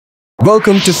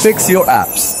Welcome to Fix Your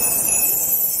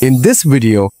Apps. In this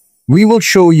video, we will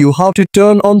show you how to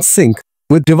turn on sync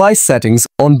with device settings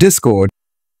on Discord,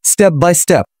 step by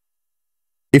step.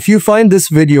 If you find this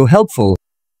video helpful,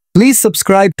 please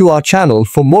subscribe to our channel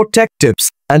for more tech tips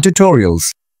and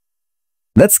tutorials.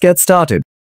 Let's get started.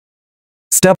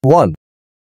 Step 1.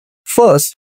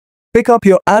 First, pick up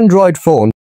your Android phone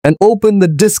and open the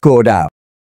Discord app.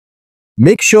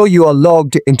 Make sure you are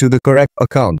logged into the correct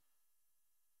account.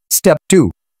 Step 2.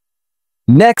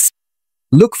 Next,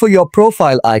 look for your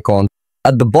profile icon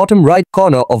at the bottom right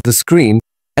corner of the screen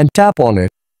and tap on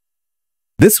it.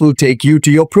 This will take you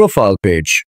to your profile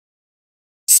page.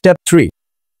 Step 3.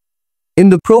 In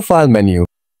the profile menu,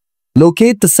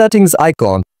 locate the settings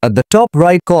icon at the top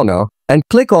right corner and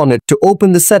click on it to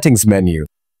open the settings menu.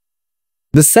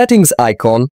 The settings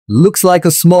icon looks like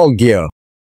a small gear.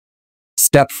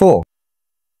 Step 4.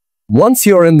 Once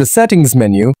you're in the settings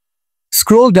menu,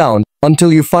 scroll down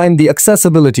until you find the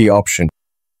accessibility option.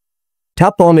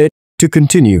 Tap on it to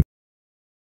continue.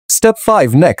 Step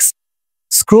 5 next.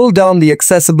 Scroll down the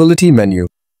accessibility menu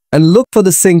and look for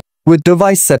the sync with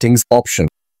device settings option.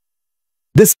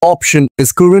 This option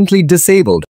is currently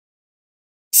disabled.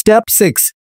 Step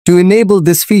 6. To enable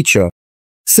this feature,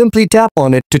 simply tap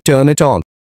on it to turn it on.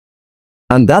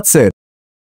 And that's it.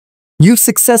 You've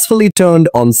successfully turned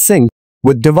on sync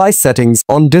with device settings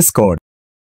on Discord.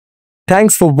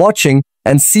 Thanks for watching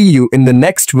and see you in the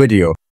next video.